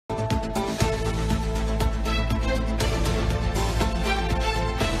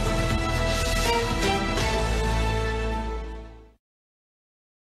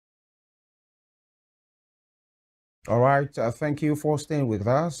All right, thank you for staying with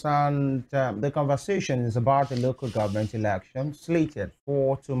us. And the conversation is about the local government election slated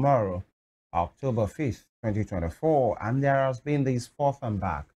for tomorrow, October 5th, 2024. And there has been this forth and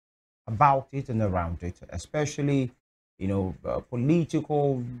back about it and around it, especially,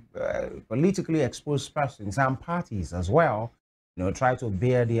 politically exposed persons and parties as well, try to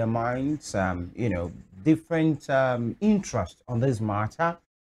bear their minds, different interest on this matter.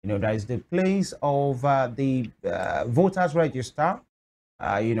 There is the place of the voters register,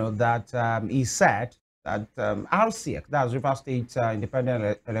 that is said that RCEC, that's River State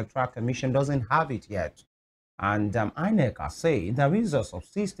Independent Electoral Commission, doesn't have it yet. And INEC are saying there is a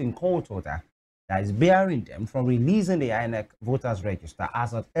subsisting court order that is bearing them from releasing the INEC voters register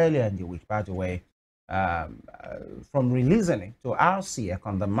as of earlier in the week, by the way, from releasing it to RCEC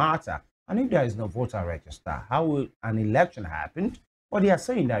on the matter. And if there is no voter register, how will an election happen? But they are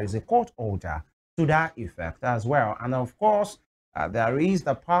saying there is a court order to that effect as well. And of course, there is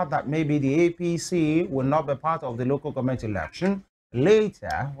the part that maybe the APC will not be part of the local government election.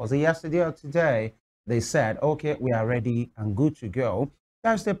 Later, was it yesterday or today, they said, okay, we are ready and good to go.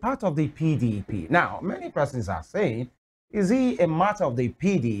 There's the part of the PDP. Now, many persons are saying, is it a matter of the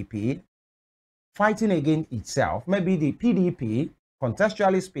PDP fighting against itself? Maybe the PDP,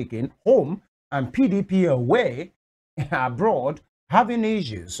 contextually speaking, home, and PDP away, abroad, having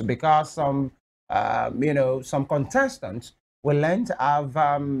issues because some contestants will learn to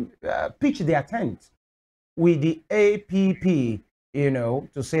have pitched their tent with the APP,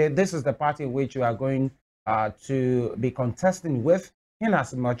 to say this is the party which you are going to be contesting with, in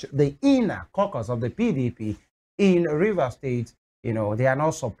as much the inner caucus of the PDP in River State, they are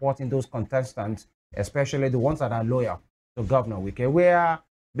not supporting those contestants, especially the ones that are loyal to Governor Wike. We are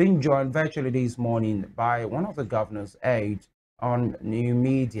being joined virtually this morning by one of the governor's aides on new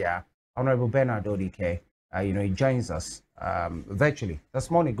media, Honorable Bernard Odike. He joins us virtually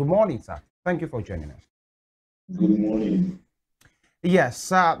this morning. Good morning, sir. Thank you for joining us. Good morning. Yes,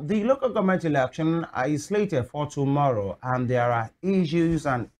 the local government election is slated for tomorrow, and there are issues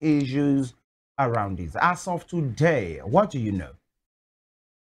and issues around it. As of today, what do you know?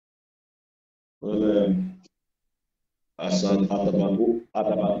 Well, at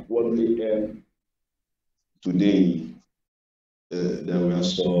about 1 a.m. today, there were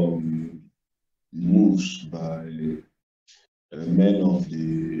some moves by men of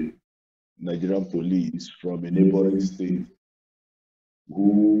the Nigerian police from a neighboring state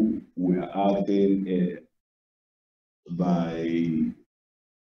who were acting by,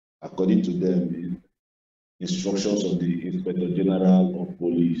 according to them, instructions of the Inspector General of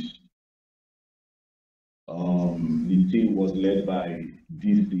Police. The team was led by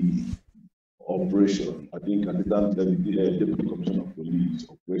DC Operation, I think, Assistant Deputy Commissioner of Police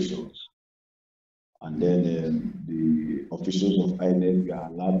Operations. And then the officials of INEC were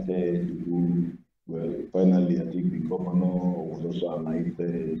alerted, who, well, finally, I think the governor was also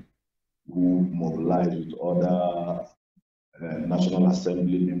alerted, who mobilized with other National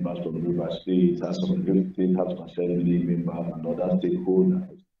Assembly members from River State, House of Assembly members, and other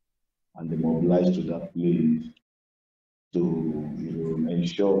stakeholders. And they mobilized to that place to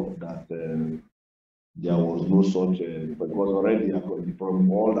ensure that there was no such, because already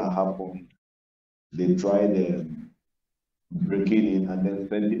from all that happened, they tried breaking in and then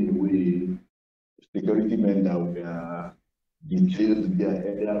sending away security men that were detailed there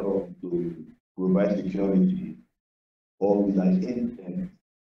earlier on to provide security, or with an intent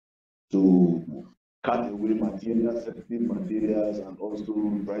to cut away materials, sensitive materials, and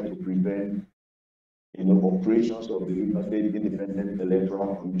also try to prevent operations of the River State Independent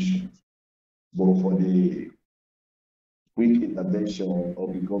Electoral Commission. But for the quick intervention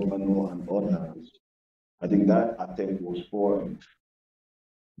of the governor and others, I think that attempt was foiled.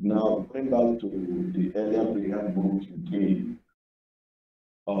 Now, going back to the earlier preamble you gave,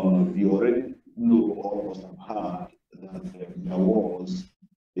 you already know, or must have heard, that there was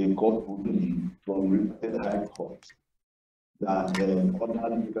a court ruling from River State High Court that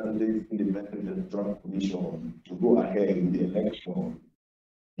ordered River State Independent Electoral Commission to go ahead with the election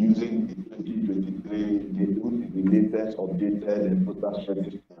using the 2023, the latest updated voters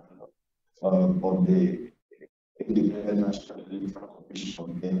register of the Independent National Electoral Commission,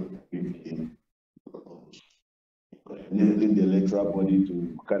 enabling the electoral body to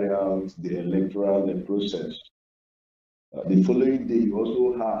carry out the electoral process. The following day, you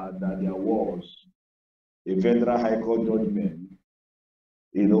also heard that there was a federal high court judgment,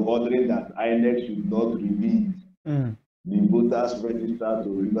 ordering that INEC should not release the voters registered to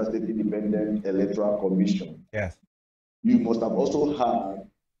River State Independent Electoral Commission. Yes. You must have also heard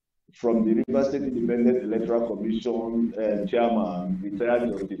from the River State Independent Electoral Commission chairman, retired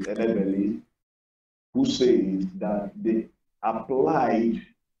Justice Evelyn, who says that they applied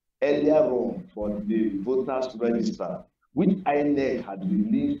earlier on for the voters register, which INEC had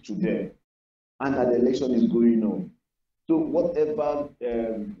released to them, and that the election is going on. So whatever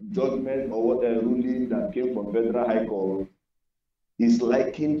judgment or whatever ruling that came from Federal High Court is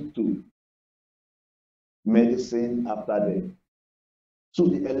likened to medicine after death. So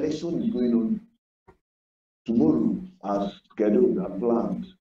the election is going on tomorrow as scheduled and planned.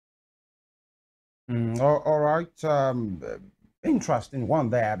 All right. Interesting one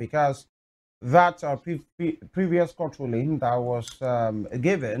there, because that previous court ruling that was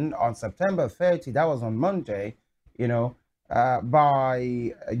given on September 30, that was on Monday,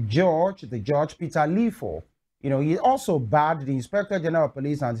 by the Judge Peter Lifo. He also barred the Inspector General of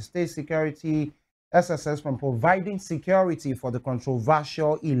Police and the State Security SSS from providing security for the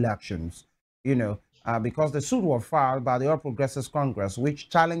controversial elections, because the suit was filed by the All Progressives Congress, which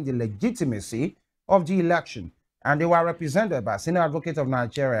challenged the legitimacy of the election. And they were represented by Senior Advocate of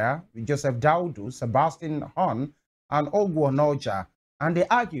Nigeria, Joseph Daudu, Sebastian Hon, and Ogwu Onoja. And they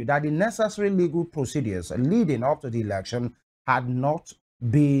argued that the necessary legal procedures leading up to the election had not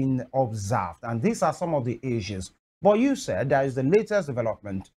been observed. And these are some of the issues. But you said there is the latest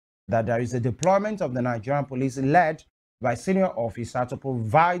development, that there is a deployment of the Nigerian police led by senior officer to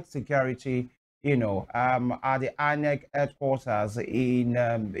provide security, at the INEC headquarters in,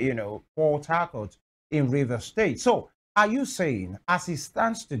 Port Harcourt in Rivers State. So are you saying, as it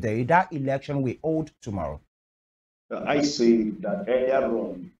stands today, that election will hold tomorrow? I say that earlier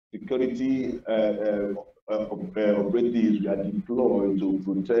on, security operatives were deployed to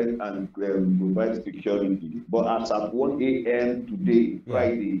protect and provide security. But as at 1 a.m. today,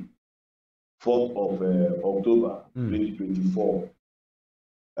 Friday, 4th of October 2024,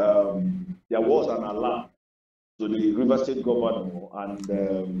 there was an alarm to the River State governor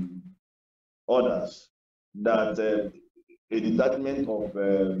and others that a detachment of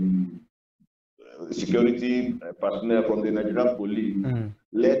security personnel from the Nigerian police,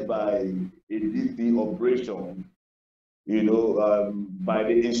 led by a DC operation, by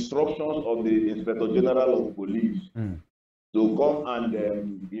the instructions of the Inspector General of Police, to come and,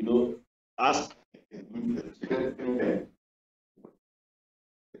 ask.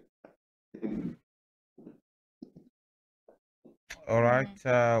 All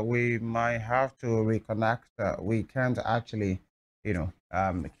right, we might have to reconnect. We can't actually,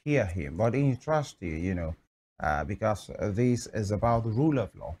 hear him, but interesting, because this is about the rule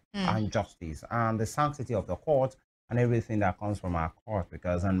of law and justice and the sanctity of the court and everything that comes from our court.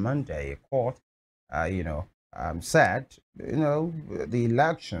 Because on Monday, a court, said, the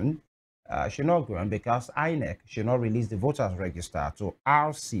election should not go on because INEC should not release the voters register to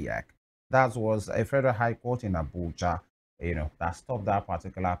RCEC. That was a federal high court in Abuja, that stopped that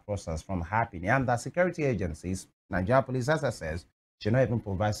particular process from happening. And the security agencies, Nigeria Police SSS, should not even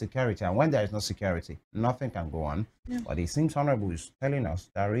provide security. And when there is no security, nothing can go on. But it seems Honorable is telling us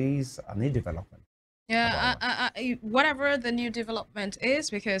there is a new development. Yeah, whatever the new development is,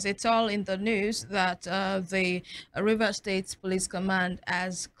 because it's all in the news that the River State Police Command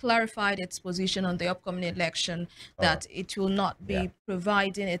has clarified its position on the upcoming election, that it will not be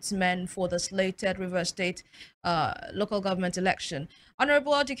providing its men for the slated River State local government election.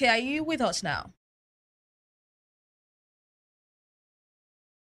 Honorable Odike, are you with us now?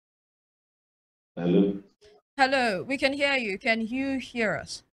 Hello. Hello, we can hear you. Can you hear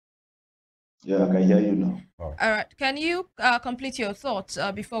us? Yeah, I can hear you now. All right. Can you complete your thoughts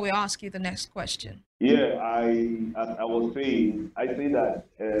before we ask you the next question? Yeah, as I was saying, I say that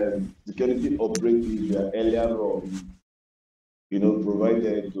security operatives were earlier on,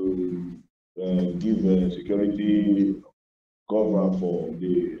 provided to give security cover for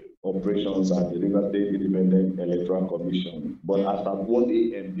the operations at the River State Independent Electoral Commission. But as at 1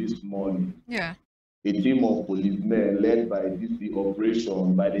 a.m. this morning, a team of policemen led by DC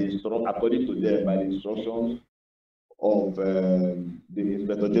operation, according to them, by the instructions of the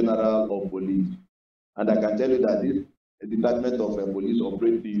Inspector General of Police. And I can tell you that this detachment of police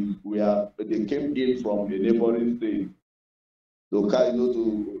operatives, they came in from a neighboring state to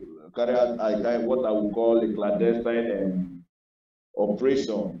carry out what I would call a clandestine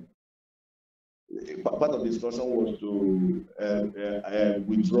operation. Part of the instruction was to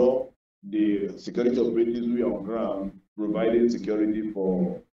withdraw the security operatives who are on ground, providing security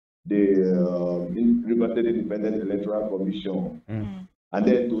for the River State Independent Electoral Commission. And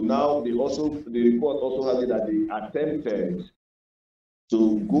then the report also has it that they attempted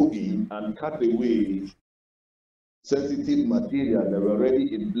to go in and cut away sensitive material that were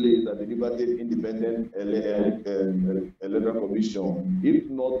already in place at the River State Independent Electoral Commission, if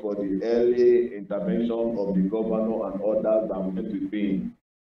not for the early intervention of the governor and others that went with him.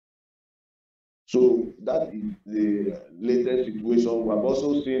 So that is the latest situation. We have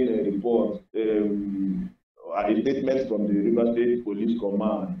also seen a report, a statement from the River State Police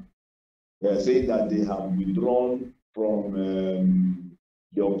Command saying that they have withdrawn from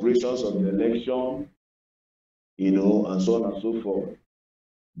the operations of the election, and so on and so forth.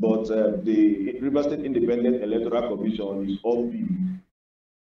 But the River State Independent Electoral Commission is upbeat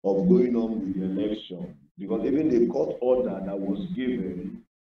of going on with the election, because even the court order that was given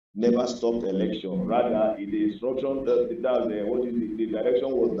never stopped election. Rather, the instruction, the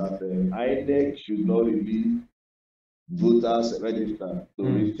direction was that INEC should not release voters register to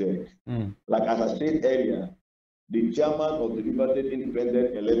recheck. Like as I said earlier, the chairman of the River State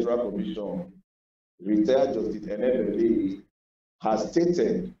Independent Electoral Commission, retired Justice Evelyn, has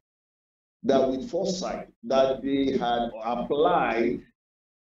stated that with foresight that they had applied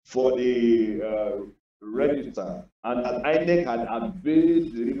for the register, and that INEC had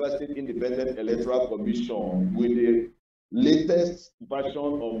availed the River State Independent Electoral Commission with the latest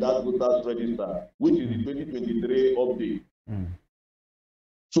version of that voters register, which is the 2023 update.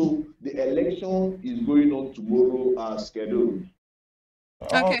 So the election is going on tomorrow as scheduled.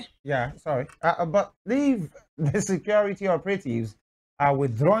 Okay. Oh, yeah, sorry. But the security operatives are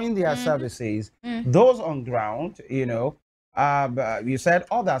withdrawing their services. Those on ground, you said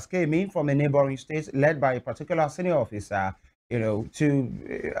others came in from a neighboring state led by a particular senior officer, to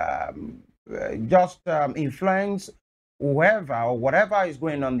just influence whoever or whatever is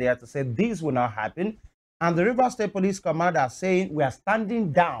going on there to say this will not happen. And the River State Police Command are saying we are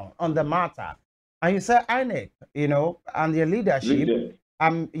standing down on the matter. And you say INEC, and their leadership,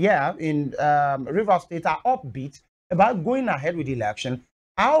 in River State are upbeat about going ahead with the election.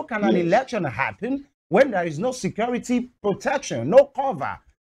 How can an election happen when there is no security protection, no cover?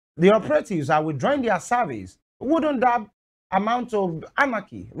 The operatives are withdrawing their service. Wouldn't that amount to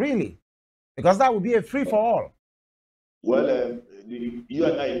anarchy, really? Because that would be a free-for-all. Well, you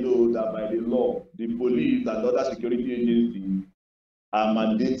and I know that by the law, the police and other security agencies are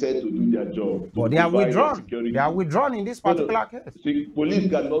mandated to do their job. But they are withdrawn. They are withdrawn in this particular case. See, police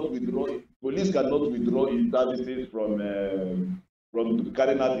cannot withdraw. Police cannot withdraw its services from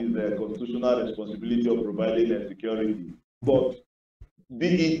carrying out its constitutional responsibility of providing security. But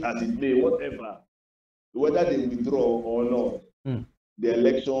be it as it may, whether they withdraw or not, the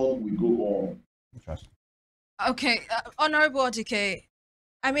election will go on. Interesting. Okay, Honorable Odike,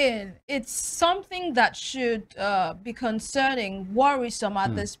 I mean, it's something that should be concerning, worrisome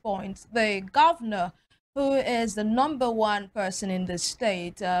at this point. The governor, who is the #1 person in the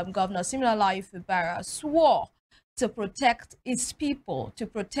state, Governor Fubara, swore to protect its people, to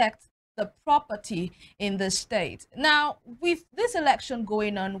protect the property in the state. Now, with this election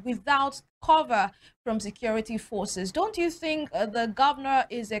going on without cover from security forces, don't you think the governor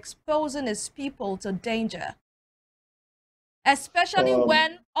is exposing his people to danger? Especially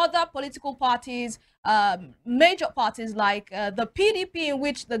when other political parties, major parties like the PDP, in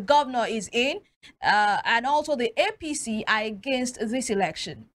which the governor is in, and also the APC are against this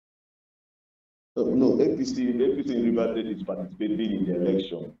election. No, APC in River State is participating in the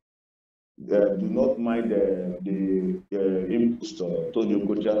election. Do not mind the impostor, Tony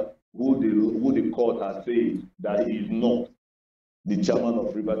Okocha, who the court has said that he is not the chairman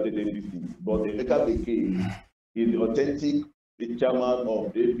of River State APC. But Emeka Beke is the authentic chairman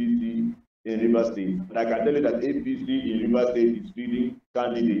of APC in River State. And I can tell you that APC in River State is feeding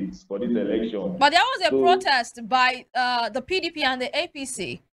candidates for this election. But there was a protest by the PDP and the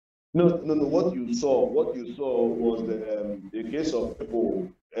APC. No. What you saw was the case of people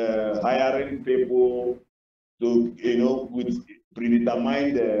hiring people to, with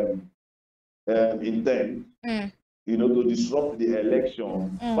predetermined intent, to disrupt the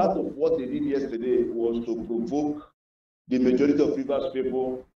election. Part of what they did yesterday was to provoke the majority of Rivers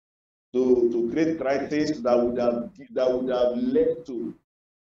people to create crisis that would have led to,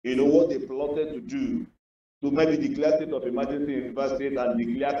 what they plotted to do, to maybe declare state of emergency in River State and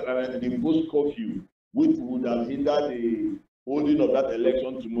declare the post curfew, which would have hindered the holding of that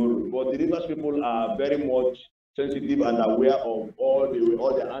election tomorrow. But the Rivers people are very much sensitive and aware of all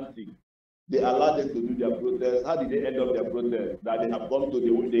the antics. They allowed them to do their protest. How did they end up their protest? That they have gone to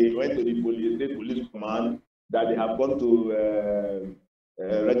they went to the state police command, that they have gone to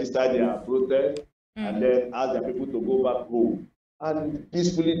register their protest, and then ask their people to go back home. And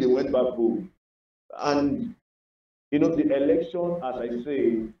peacefully they went back home. And the election, as I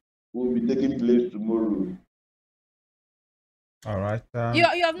say, will be taking place tomorrow. All right. You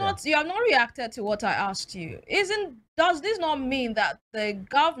have not reacted to what I asked you. Does this not mean that the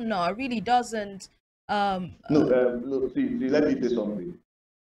governor really doesn't No, see, let me say something.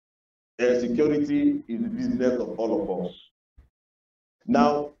 Security is the business of all of us.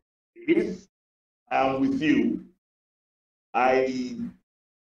 Now, if I'm with you, I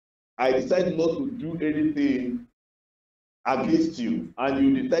decide not to do anything against you, and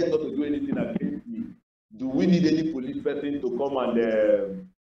you decide not to do anything against me. Do we need any police person to come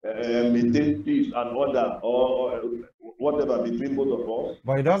and maintain peace and order or whatever between both of us?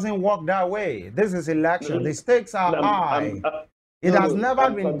 But it doesn't work that way. This is election. The stakes are high. It has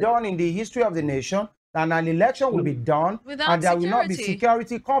never been done in the history of the nation that an election will be done without and there security. will not be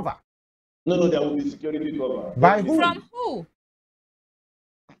security cover. No, there will be security cover. By who? From who?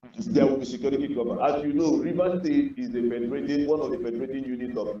 There will be security cover. As you know, Rivers State is one of the federating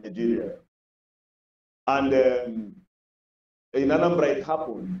units of Nigeria. And in Anambra, it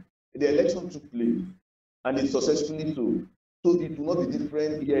happened. The election took place, and it successfully so. So it will not be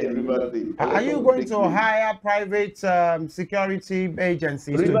different here in Rivers State. Are you going to hire private security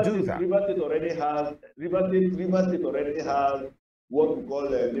agencies to do that? Rivers State already has what we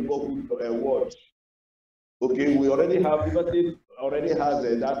call a neighborhood watch. Okay, we already have Rivers State already has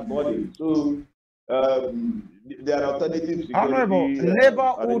that body. So there are alternative security. Honorable,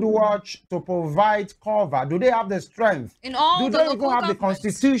 neighborhood watch to provide cover. Do they have the strength? In all do the they local even have the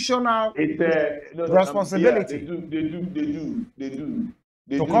constitutional responsibility? Yeah, they do.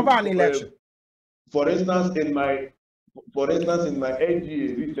 To cover an election. For instance, in my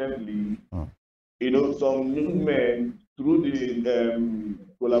NGA recently, some young men through the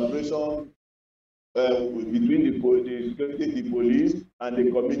collaboration between the security, the police, and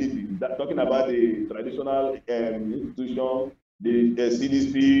the community. Talking about the traditional institution, the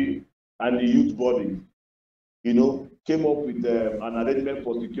CDC, and the youth body, came up with an arrangement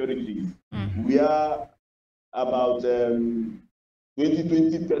for security. We are about 20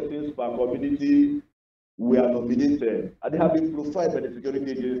 persons per community. We are nominated, and they have been profiled by the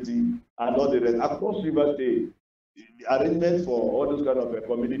security agency and all the rest across Rivers State. The arrangement for all those kind of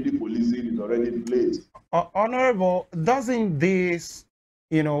community policing is already in place. Honorable, doesn't this,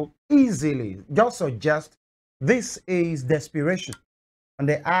 easily just suggest this is desperation on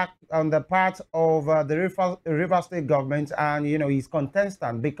the part of the Rivers State government and his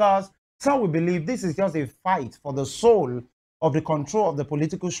contestant, because some will believe this is just a fight for the soul of the control of the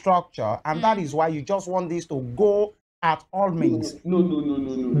political structure, and that is why you just want this to go at all means.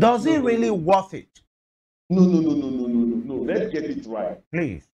 No. Does it really worth it? No. Let's get it right.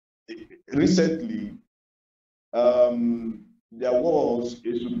 Please. Recently, there was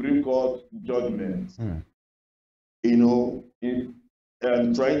a Supreme Court judgment, in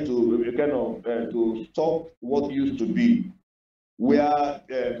trying to to stop what used to be, where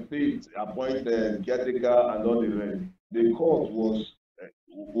states appoint caretaker and all the rest. The court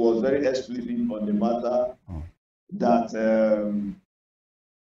was very explicit on the matter that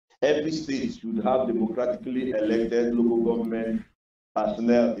every state should have democratically elected local government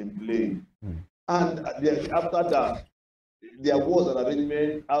personnel in place. And after that, there was an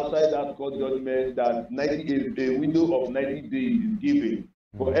arrangement outside that court judgment that a window of 90 days is given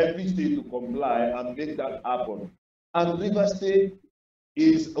for every state to comply and make that happen. And Rivers State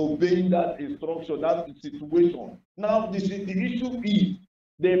is obeying that instruction, that situation. Now, the issue is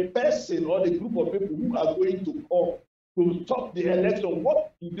the person or the group of people who are going to come to stop the election.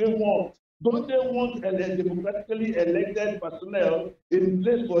 What do they want? Don't they want a democratically elected personnel in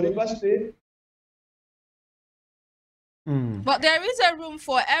place for Rivers State? But there is a room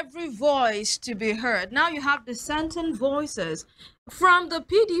for every voice to be heard. Now you have dissenting voices from the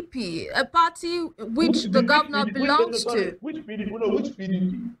PDP, a party which the governor belongs to. Which PDP? No, which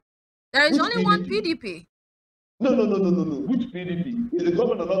PDP? There is only one PDP. No. Which PDP? Is the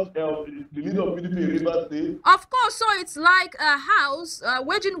governor not the leader of PDP in Rivers State? Of course, so it's like a house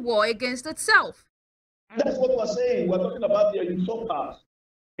waging war against itself. That's what we're saying. We're talking about the usurpers,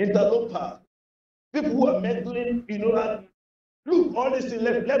 interlopers, people who are meddling, and look, all this thing,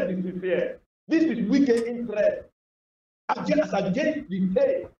 let's be sincere. This is wicked interest against the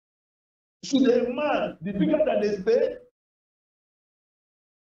state. Should a man be bigger than the state?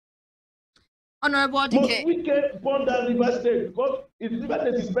 Honorable Odike. Most wicked born down Rivers State because it's Rivers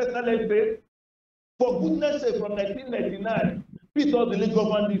State is personal estate. For goodness sake, from 1999, Peter Odile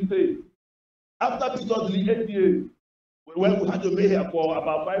governed this state. After Peter Odile 8 years, when we had to be here for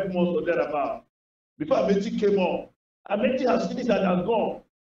about 5 months or thereabout, before Amechi came on, Amechi has finished and has gone.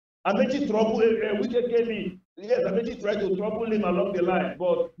 Amechi troubled Wicked came in. Yes, Amechi tried to trouble him along the line,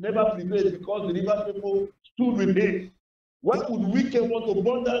 but never prevailed because the Rivers people stood with him. Why would Wike want to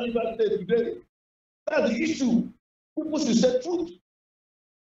burn down River State today? That's the issue. People should say truth.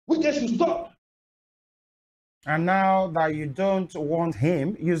 Wike should stop. And now that you don't want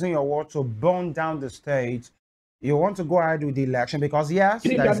him, using your word, to burn down the state, you want to go ahead with the election because, yes,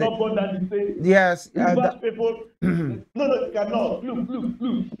 He cannot burn down the state. Yes. People, no, he cannot.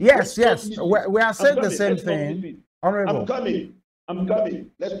 Look. Yes. We are saying the same thing. I'm coming.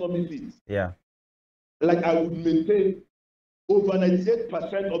 Let's not miss it. Yeah. Like I would maintain over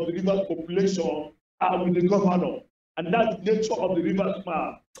 98% of the river's population are with the governor. And that's the nature of the river's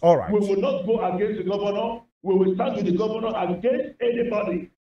man. All right. We will not go against the governor. We will stand with the governor against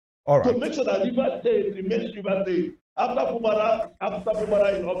anybody. All right. To make sure that River State remains River State. After Fubara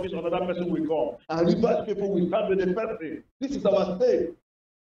in office, another person will come. And River people will stand with the person. This is our state.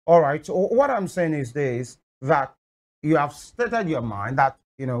 All right. So what I'm saying is this, that you have stated your mind that,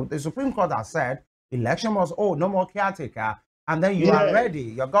 the Supreme Court has said election was, no more caretaker. And then you are ready.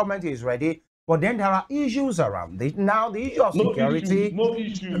 Your government is ready. But then there are issues around it. Now, the issue of security. No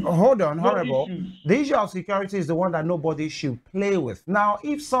issue. Hold on, Honorable. The issue of security is the one that nobody should play with. Now,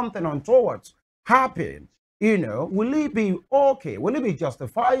 if something untoward happens, will it be okay? Will it be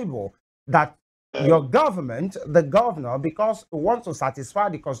justifiable that your government, the governor, because it wants to satisfy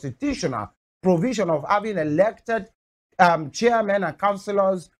the constitutional provision of having elected chairmen and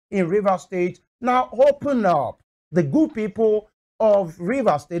councillors in River State, now open up the good people of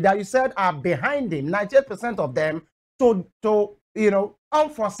River State that you said are behind him, 98% of them, to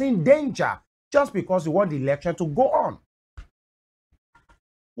unforeseen danger just because you want the election to go on?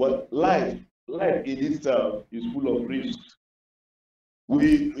 Well, life in itself is full of risks.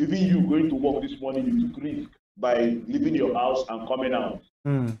 Even you going to work this morning, you took risk by leaving your house and coming out.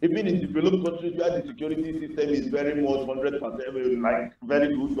 Even in developed countries where the security system is very much 100%, like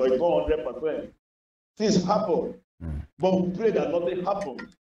very good, but it's not 100%. Things happen. But we pray that nothing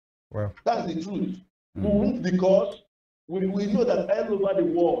happens. Well, that's the truth. We won't, because we know that all over the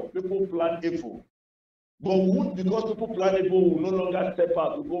world people plan evil. But we won't, because people plan evil, we will no longer step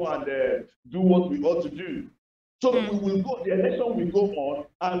out to go and do what we ought to do. So we will go, the election will go on,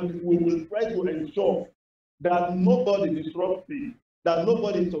 and we will try to ensure that nobody disrupts it, that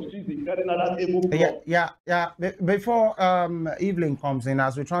nobody succeeds in carrying out that evil plot. Yeah. Before Evelyn comes in,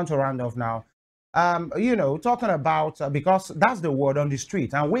 as we're trying to round off now, talking about, because that's the word on the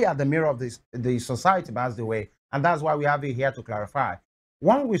street, and we are the mirror of the society, by the way, and that's why we have it here to clarify.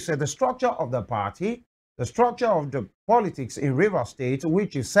 One, we say the structure of the party, the structure of the politics in River State,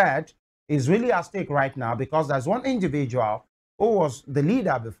 which you said is really at stake right now, because there's one individual who was the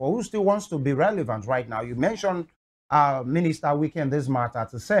leader before, who still wants to be relevant right now. You mentioned Minister Wike in this matter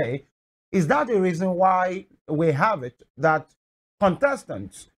to say, is that the reason why we have it that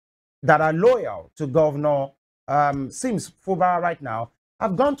contestants that are loyal to Governor Sims Fubara right now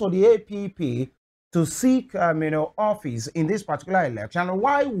have gone to the APP to seek office in this particular election?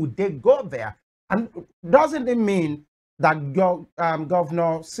 Why would they go there? And doesn't it mean that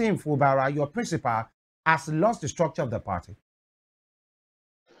Governor Sims Fubara, your principal, has lost the structure of the party?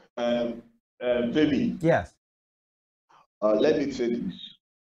 Femi. Yes. Let me say this.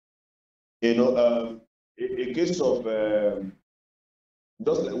 A case of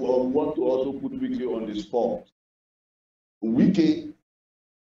just like we want to also put Wike on the spot. Wike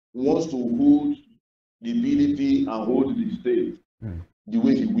wants to hold the ability and hold the state the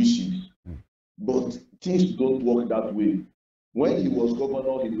way he wishes. But things don't work that way. When he was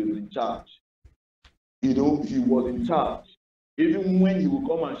governor, he was in charge. He was in charge. Even when he would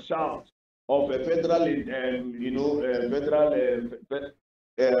come and shout of a federal, how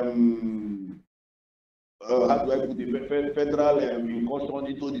do I put it, federal incursion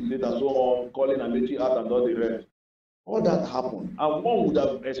into the state and so on, calling and making out and all the rest. All that happened. And one would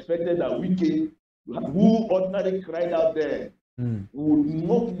have expected that Wike, who ordinarily cried out there, would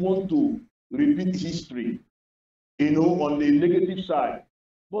not want to repeat history, on the negative side.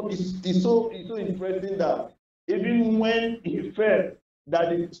 But it's so interesting that even when he felt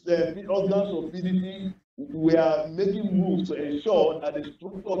that the organs of PDP were making moves to ensure that the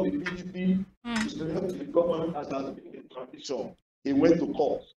structure of the PDP is left to the government as has been in tradition, he went to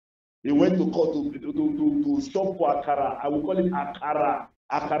court. He went to court to stop for Akara. I will call it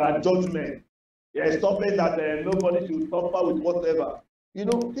Akara judgment. Yeah, stopping that nobody should suffer with whatever.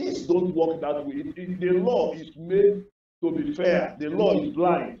 Things don't work that way. The law is made to be fair. The law is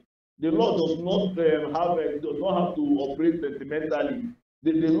blind. The law does not have to operate sentimentally.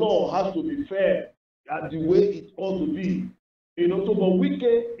 The law has to be fair at the way it ought to be. So but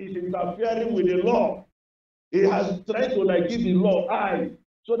Wike is interfering with the law. He has tried to give the law eyes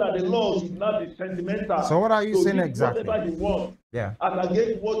so that the law should not be sentimental. So what are you saying exactly? Whatever he wants, yeah, as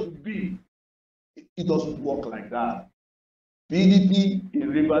against what to be. It doesn't work like that. PDP in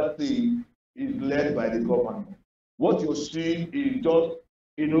Rivers State is led by the governor. What you're seeing is just,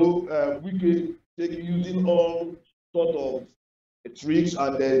 Wike using all sort of tricks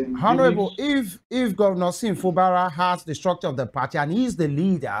and then. Honorable, if Governor Sim Fubara has the structure of the party and he's the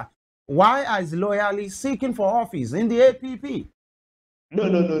leader, why is loyally seeking for office in the APP? No.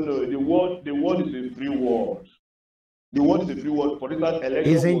 The word is a free word. The word is a free word. For instance,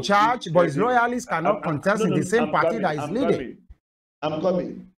 election. He's in charge, but his loyalists cannot contest in the same party that is leading. I'm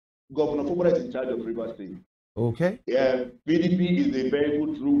coming. Governor Fubara is in charge of Rivers State. Okay. Yeah, PDP is the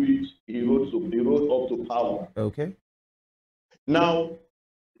vehicle through which he rose up to power. Okay. Now,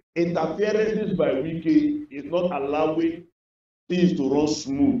 interferences by Wike is not allowing things to run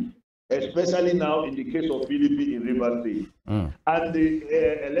smooth, especially now in the case of PDP in Rivers State. And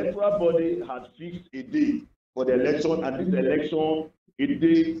the electoral body has fixed a day for the election, and this election, a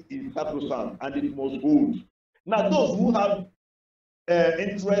day is sacrosanct, and it must hold. Now, those who have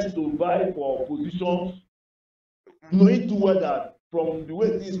interest to vie for positions, knowing too well that from the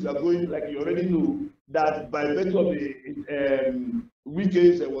way things are going, like you already know, that by virtue of the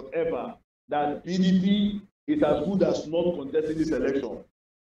Wike's and whatever, that PDP is as good as not contesting this election.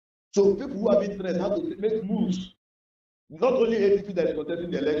 So people who have interest have to make moves. Not only APP that is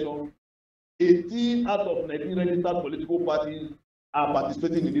contesting the election, 18 out of 19 registered political parties are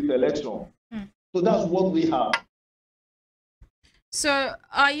participating in this election. So that's what we have. So,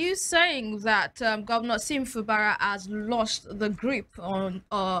 are you saying that Governor Sim Fubara has lost the grip on,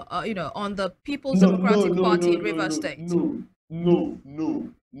 on the People's Democratic Party in Rivers State? No.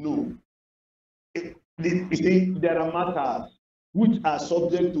 You see, there are matters which are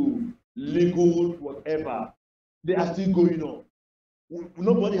subject to legal whatever. They are still going on.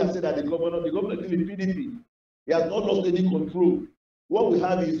 Nobody has said that the governor is still in PDP. He has not lost any control. What we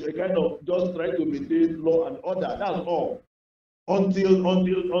have is a kind of just trying to maintain law and order. That's all. Until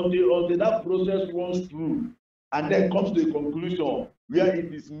that process runs through and then comes to a conclusion where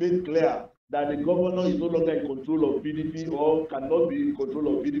it is made clear that the governor is no longer in control of PDP or cannot be in control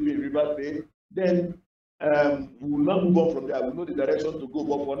of PDP in Rivers State, then we will not move on from there. We know the direction to go.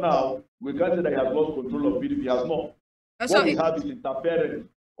 But for now, we can't say that he has lost control of PDP. He has not. What we have is interference,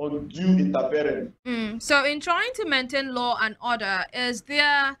 undue interference. So in trying to maintain law and order, is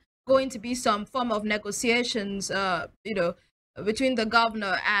there going to be some form of negotiations, between the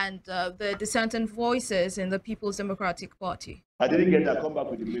governor and the dissenting voices in the People's Democratic Party? I didn't get that. Come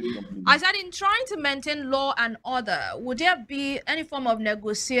back with the question, please. I said, in trying to maintain law and order, would there be any form of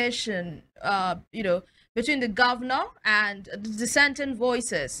negotiation, between the governor and the dissenting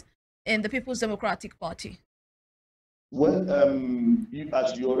voices in the People's Democratic Party? Well,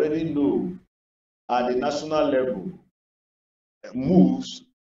 as you already know, at the national level, moves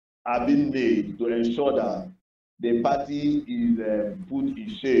are being made to ensure that the party is put in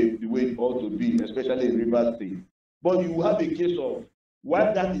shape the way it ought to be, especially in Rivers State. But you have a case of,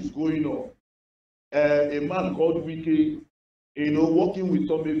 while that is going on, a man called Wike, working with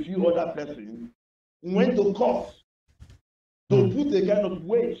a few other persons, went to court to put a kind of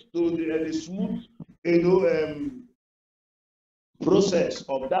weight to the smooth, process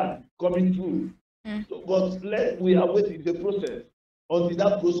of that coming through. So, but we are waiting the process until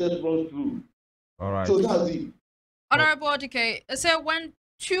that process runs through. All right. So that's it. Honorable Odike, so when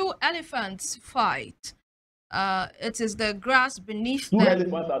two elephants fight, it is the grass beneath them. Two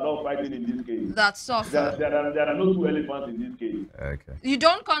elephants are not fighting in this case. That suffer. There are no two elephants in this case. Okay. You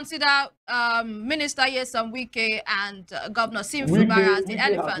don't consider Minister Yesam Wike and Governor Sim Fubara as the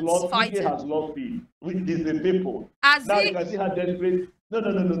elephants fighting? Wike has lost it. It is the people. As now you can see how desperate. No.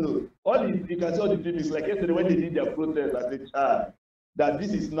 You can see all the things like yesterday when they did their protest as a child, that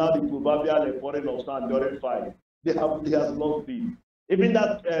this is now the proverbial foreign of stand during fight. He has lost it. Even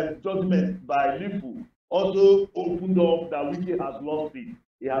that judgment by Lifu also opened up that Wike has lost it.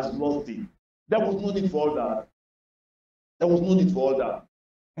 He has lost it. There was no need for all that.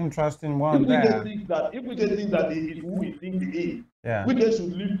 Interesting one there. If we can think that he is who we think he is, yeah, Wike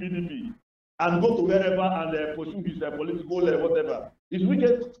should leave PDP and go to wherever and pursue his political whatever. Is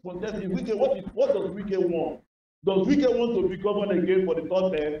Wike contesting? What does Wike want? Does Wike want to be governor again for the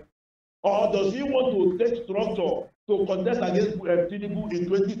third term? Or does he want to take structure to contest against Tinubu in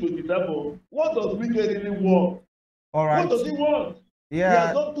 2027? What does Wike really want? All right. What does he want? Yeah. He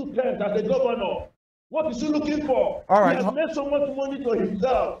has done 2 terms as a governor. What is he looking for? All right. He has made so much money to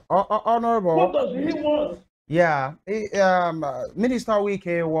himself. Honorable. What does he want? Yeah. Minister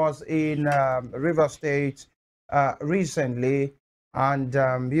Wike was in Rivers State recently. And,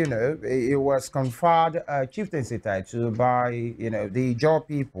 it was conferred chieftaincy title by, the Jaw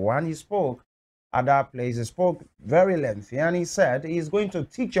people. And he spoke at that place. He spoke very lengthy. And he said he's going to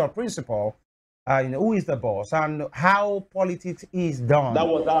teach your principal, who is the boss and how politics is done. That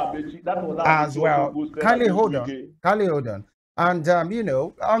was our as well. Kindly hold on. And,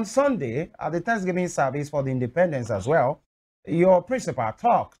 on Sunday, at the Thanksgiving service for the independence as well, your principal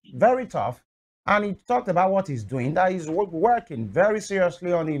talked very tough. And he talked about what he's doing, that he's working very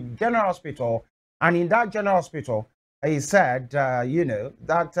seriously on the general hospital. And in that general hospital, he said,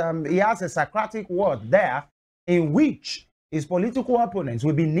 that he has a Socratic word there in which his political opponents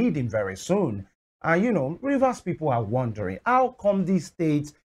will be needing very soon. And, Rivers people are wondering, how come this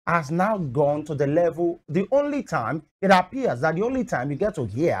state has now gone to the level, it appears that the only time you get to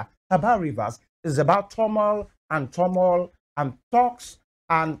hear about Rivers is about turmoil and talks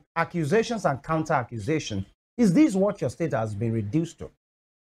and accusations and counter-accusations. Is this what your state has been reduced to?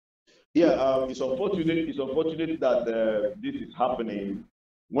 Yeah, it's unfortunate that this is happening.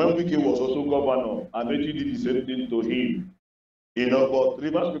 When Wike was also governor, Amechi did the same thing to him. But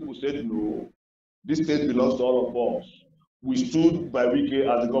Rivers people said no. This state belongs to all of us. We stood by Wike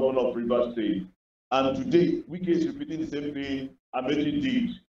as the governor of Rivers State. And today, Wike is repeating the same thing Amechi did.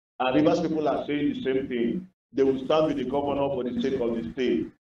 And Rivers people are saying the same thing. They will stand with the governor for the sake of the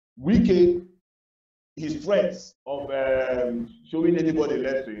state. Wike, his threats of showing anybody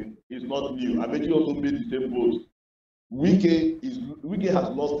lesson is not new. Amechi also made the same boast. Wike has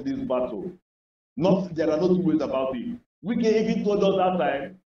lost this battle. There are no two ways about it. Wike even told us that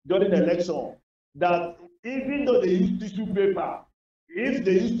time during the election that even though they use tissue paper, if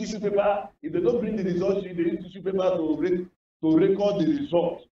they don't bring the results, they use tissue paper to record the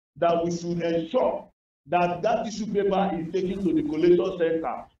results, that we should ensure that tissue paper is taken to the collation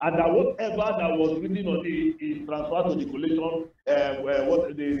center, and that whatever that was written on it is transferred to the collation,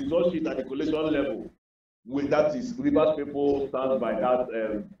 what the result sheet at the collation level. That is, Rivers people stand by that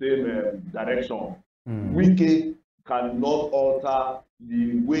same direction. Wike cannot alter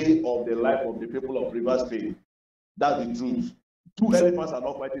the way of the life of the people of Rivers State. That's the truth. Two elephants are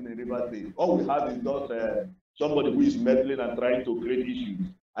not fighting in Rivers State. All we have is just somebody who is meddling and trying to create issues.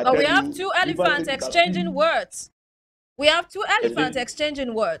 But we have two elephants exchanging words. We have two elephants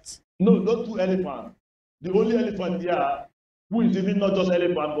exchanging words. No, not two elephants. The only elephant here, who is even not just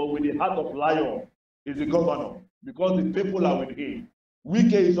elephant, but with the heart of lion, is the governor, because the people are with him.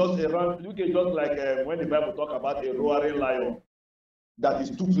 Wike is just like when the Bible talk about a roaring lion that is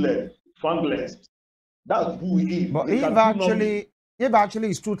toothless, fangless. That's who he is. But if actually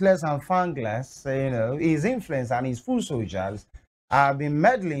he's toothless and fangless, his influence and his full soldiers have been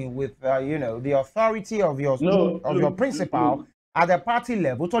meddling with, the authority of your principal at the party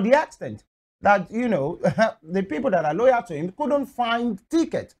level, to the extent that, the people that are loyal to him couldn't find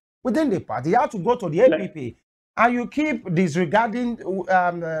ticket within the party. He had to go to the APP. And you keep disregarding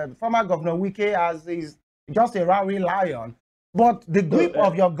former Governor Wike as is just a roaring lion. But the grip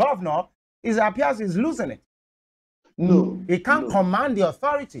of your governor appears he's losing it. No. He can't command the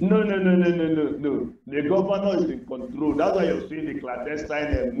authority. No. The governor is in control. That's why you're seeing the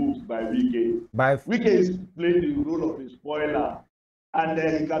clandestine moves by Wike. Wike is playing the role of a spoiler,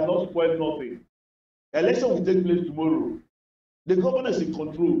 and he cannot spoil nothing. Election will take place tomorrow. The governor is in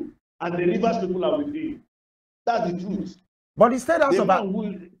control, and the Rivers people are with him. That's the truth. But the State House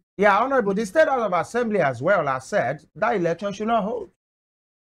Honorable, the State House of Assembly as well has said that election should not hold.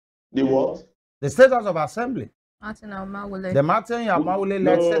 The what? The State House of Assembly. Martin Amawule. The Martin Amawule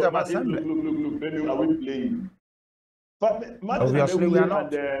led State of Assembly. Look, maybe are we playing? But Martin Obviously, we are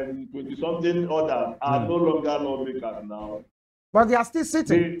not. And 20-something others are no longer lawmakers now. But they are still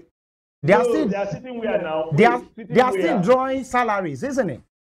sitting. They are sitting where now? They are still drawing salaries, isn't it?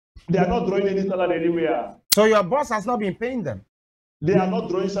 They are not drawing any salary anywhere. So your boss has not been paying them? They are not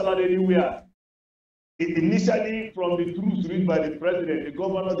drawing salary anywhere. Initially, from the truth read by the president, the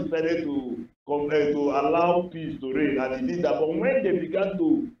governor decided to allow peace to reign, and he did that. But when they began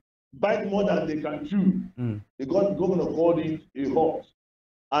to bite more than they can chew, the governor called it a halt.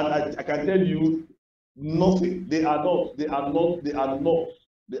 And I can tell you, nothing. They are not. The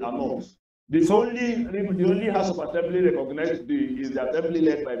only House of Assembly recognized is the assembly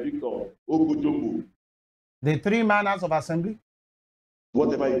led by Victor Okojobo. The three-man House of Assembly?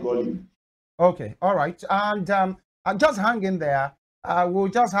 Whatever you call it. Okay, all right. And just hang in there. We'll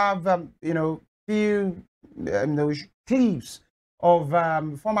just have, few clips of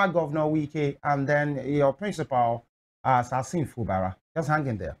former Governor Wike and then your principal, Sassin Fubara. Just hang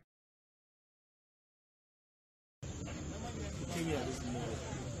in there. Came here this morning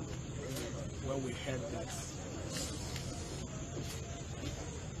when we heard this.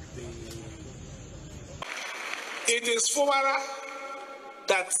 It is Fubara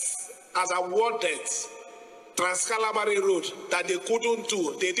that has awarded Trans-Calabari Road that they couldn't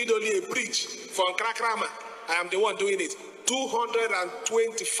do. They did only a bridge from Krakrama. I am the one doing it.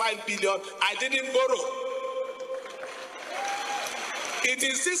 225 billion. I didn't borrow. It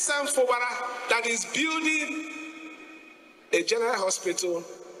is this same Fubara that is building a general hospital,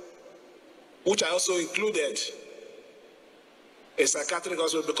 which I also included a psychiatric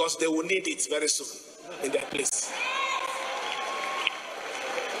hospital because they will need it very soon in their place.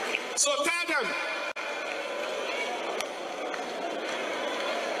 So tell them,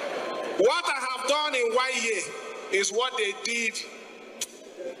 what I have done in 1 year is what they did.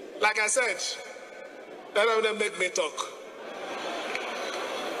 Like I said, let them make me talk.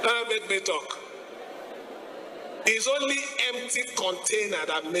 Let them make me talk. It's only empty container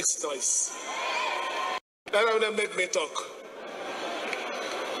that makes noise. Let them make me talk.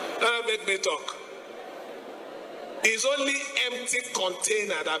 Let them make me talk. It's only empty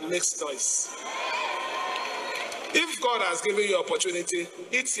container that makes noise. If God has given you opportunity,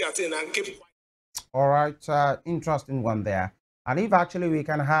 it's your thing and keep quiet. All right, interesting one there. And if actually we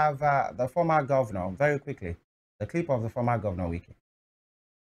can have the former governor, very quickly, the clip of the former governor, Wiki.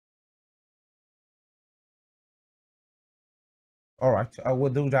 All right,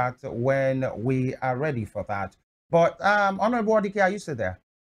 we'll do that when we are ready for that. But Honorable Odike, are you still there?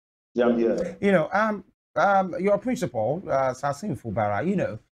 Yeah, I'm here. You know, your principal, Sasin Fubara, you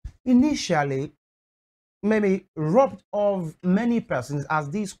know, initially maybe robbed of many persons as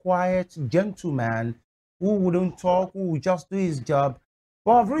this quiet gentleman who wouldn't talk, who would just do his job.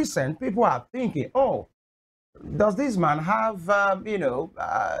 But of recent, people are thinking, oh, does this man have, you know,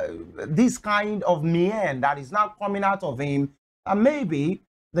 this kind of mien that is now coming out of him? And maybe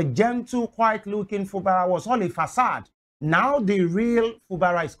the gentle, quiet-looking Fubara was all a facade. Now the real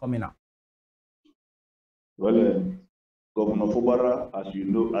Fubara is coming out. Well, Governor Fubara, as you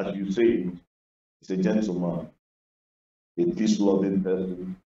know, as you say, is a gentleman, a peace-loving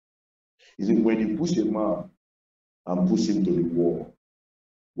person. Is it when you push a man and push him to the wall,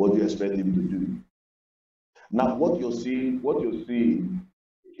 what do you expect him to do? Now, what you're seeing,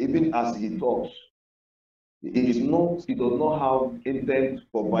 even as he talks, he does not have intent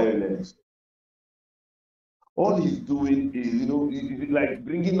for violence. All he's doing is, you know, is like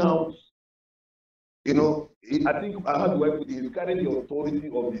bringing out, you know, I think I had to work with him, he's carrying the authority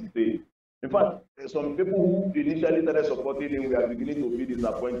of the state. In fact, some people who initially started supporting him were beginning to be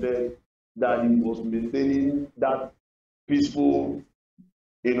disappointed that he was maintaining that peaceful,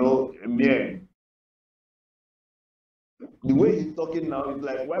 you know, mien. The way he's talking now is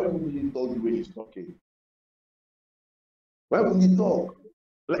like, why wouldn't he talk the way he's talking? Why wouldn't he talk?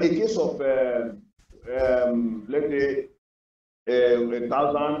 Like a case of, let's say, a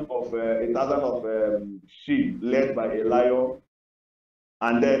thousand of sheep led by a lion,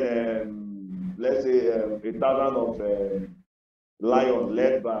 and then let's say 1,000 of lion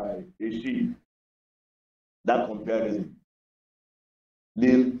led by a sheep. That comparison.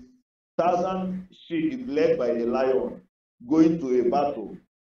 The 1,000 sheep led by a lion going to a battle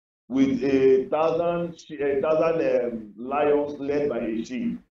with 1,000 lions led by a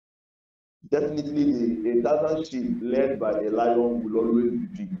sheep. Definitely, 1,000 sheep led by a lion will always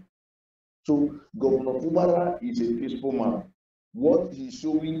defeat. So, Governor Fubara is a peaceful man. What he's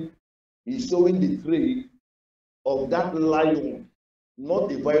showing the trait of that lion,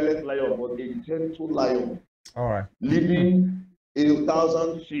 not a violent lion, but a gentle lion. All right. Leading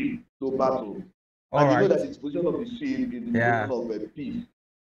 1,000 sheep to battle. All and right. you know that the position of the sheep is the position of peace.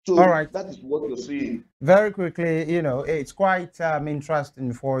 So all right. That is what you're seeing. Very quickly, you know, it's quite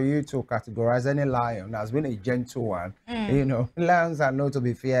interesting for you to categorize any lion as being a gentle one. You know, lions are known to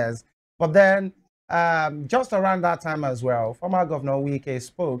be fierce. But then, just around that time as well, former Governor Wike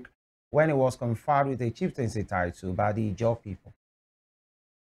spoke when he was conferred with a chieftaincy title by the Ijaw people.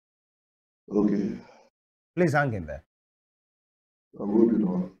 Okay. Please hang in there. I'm moving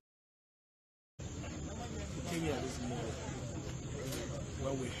on. Came here this morning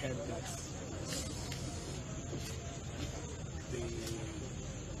when we heard that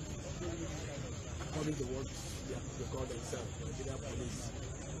according to what they call themselves, Nigeria police,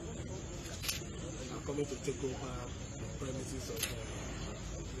 are coming to take over the premises of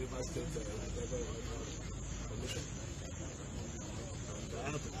River State Commission. And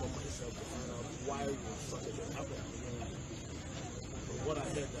I had to come myself to find out why such a thing happened. From what I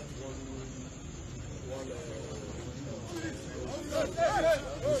heard, that one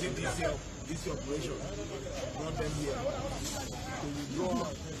this operation brought them here to withdraw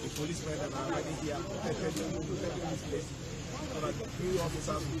the policemen that are already here protecting this place. so that the new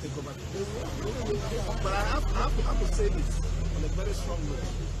officers will take over the place. But I have to say this on a very strong note.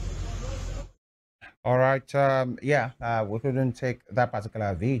 All right. We couldn't take that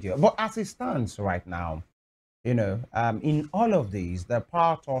particular video, but as it stands right now, in all of these, the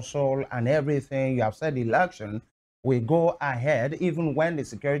part or soul and everything you have said, election will go ahead even when the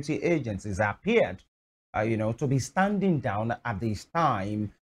security agencies appeared, to be standing down at this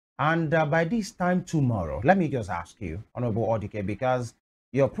time. And by this time tomorrow, let me just ask you, Honorable Odike, because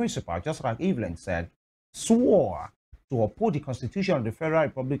your principal, just like Evelyn said, swore to uphold the Constitution of the Federal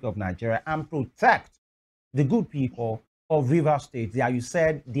Republic of Nigeria and protect the good people of Rivers State. There you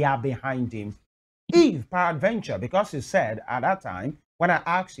said they are behind him. If peradventure, because you said at that time, when I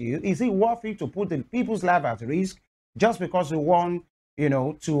asked you, is it worth it to put the people's life at risk just because you want,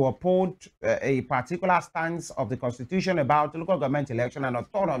 to uphold a particular stance of the Constitution about local government election and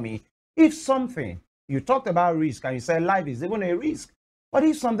autonomy? If something, you talked about risk and you said life is even a risk, but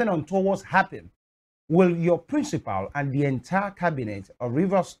if something untoward happen, will your principal and the entire cabinet of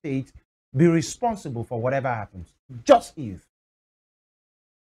Rivers State be responsible for whatever happens? Just if.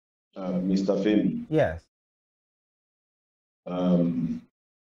 Mr. Femi. Yes.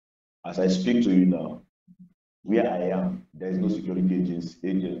 As I speak to you now, where I am, there is no security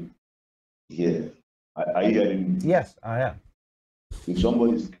agent here. Are you hearing me? Yes, I am. If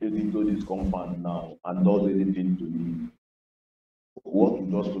somebody is into this compound now and does anything to me, what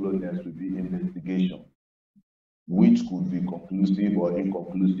will just follow next will be investigation, which could be conclusive or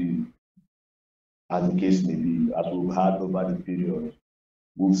inconclusive, as the case may be, as we've had over the period.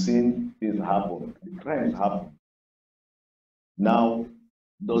 We've seen things happen, the crimes happen. Now,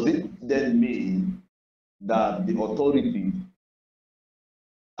 does it then mean that the authorities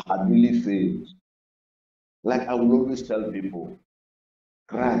had really failed? Like I will always tell people,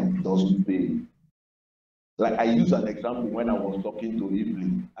 crime doesn't pay. Like I use an example when I was talking to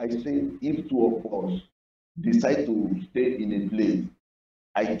Evelyn. I said, if two of us decide to stay in a place,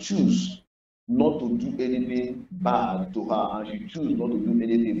 I choose not to do anything bad to her, and she chooses not to do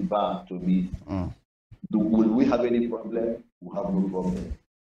anything bad to me. Will we have any problem? We have no problem.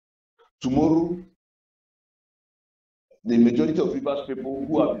 Tomorrow, the majority of Rivers people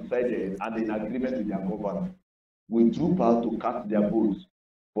who have decided and in agreement with their governor will troop out to cast their votes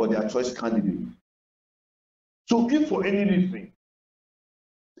for their choice candidate. So if for any reason,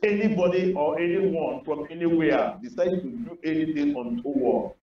 anybody or anyone from anywhere decides to do anything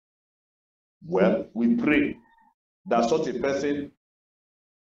untoward, well, we pray that such a person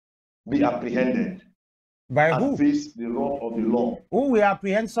be apprehended. By who? And face the wrath of the law. Who will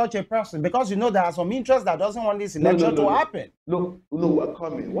apprehend such a person? Because there are some interest that doesn't want this election to happen. No, we're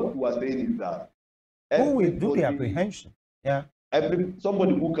coming. What we are saying is that who will do the apprehension? Yeah.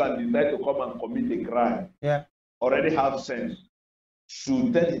 Somebody who can decide to come and commit a crime, already have sense,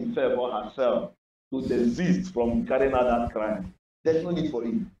 should tell himself or herself to desist from carrying out that crime. There's no need for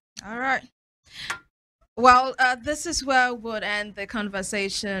it. All right. Well, this is where we would end the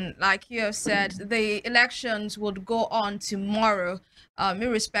conversation. Like you have said, the elections would go on tomorrow,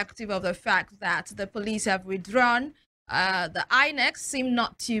 irrespective of the fact that the police have withdrawn. The INEC seem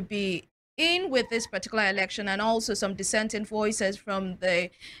not to be in with this particular election, and also some dissenting voices from the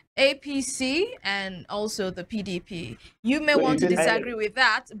APC and also the PDP. You may want to disagree with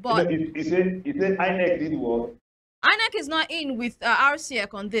that, but... He said INEC did what? INEC is not in with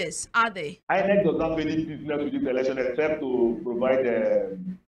RCEC on this, are they? INEC does not have any business with this election except to provide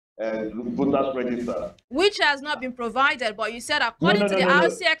voters register. Which has not been provided, but you said according to the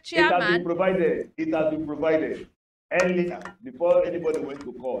RCEC chairman... It has been provided. It has been provided earlier, before anybody went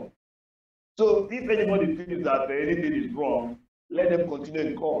to court. So if anybody feels that anything is wrong, let them continue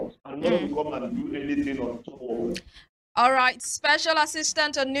in court and not to come and do anything on top of it. All right, Special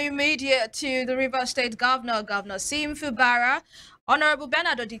Assistant on New Media to the Rivers State Governor, Governor Sim Fubara. Honorable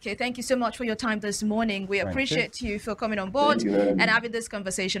Bernard Odike, thank you so much for your time this morning. We appreciate you for coming on board and having this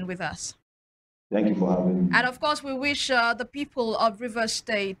conversation with us. Thank you for having me. And of course, we wish the people of Rivers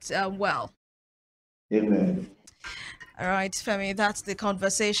State well. Amen. All right, Femi, that's the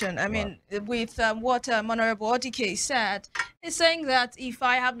conversation. I mean, with what Honorable Odike said, he's saying that if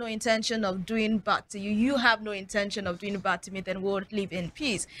I have no intention of doing bad to you, you have no intention of doing bad to me, then we'll live in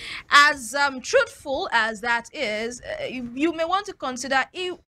peace. As truthful as that is, you may want to consider,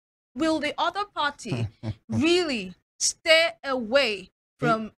 will the other party really stay away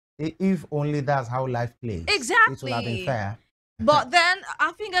from... If only that's how life plays. Exactly. It will have been fair. But then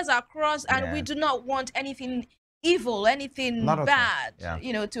our fingers are crossed, and we do not want anything evil, anything bad,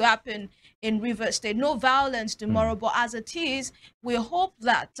 to happen in Rivers State. No violence tomorrow, but as it is, we hope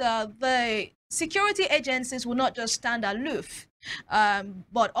that the security agencies will not just stand aloof,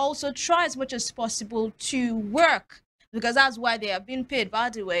 but also try as much as possible to work, because that's why they have been paid, by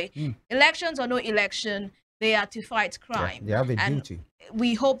the way. Elections or no election, they are to fight crime. Yeah, they have a and duty.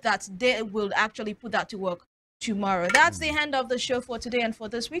 we hope that they will actually put that to work tomorrow. That's the end of the show for today and for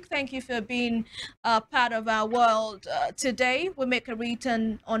this week. Thank you for being part of our world today. We make a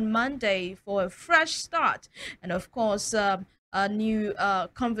return on Monday for a fresh start and, of course, new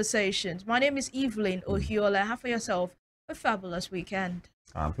conversations. My name is Evelyn Ohiolei. Have for yourself a fabulous weekend.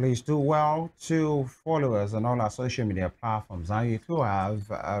 Please do well to follow us on all our social media platforms. And you do have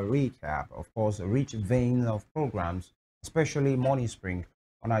a recap, of course, a rich vein of programs, especially Morning Spring,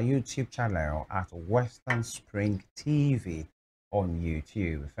 on our YouTube channel at Western Spring TV on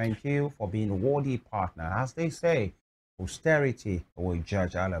YouTube. Thank you for being a worthy partner. As they say, posterity will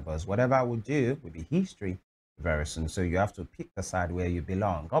judge all of us. Whatever we do will be history very soon. So you have to pick the side where you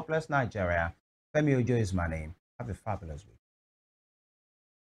belong. God bless Nigeria. Femi Ojo is my name. Have a fabulous week.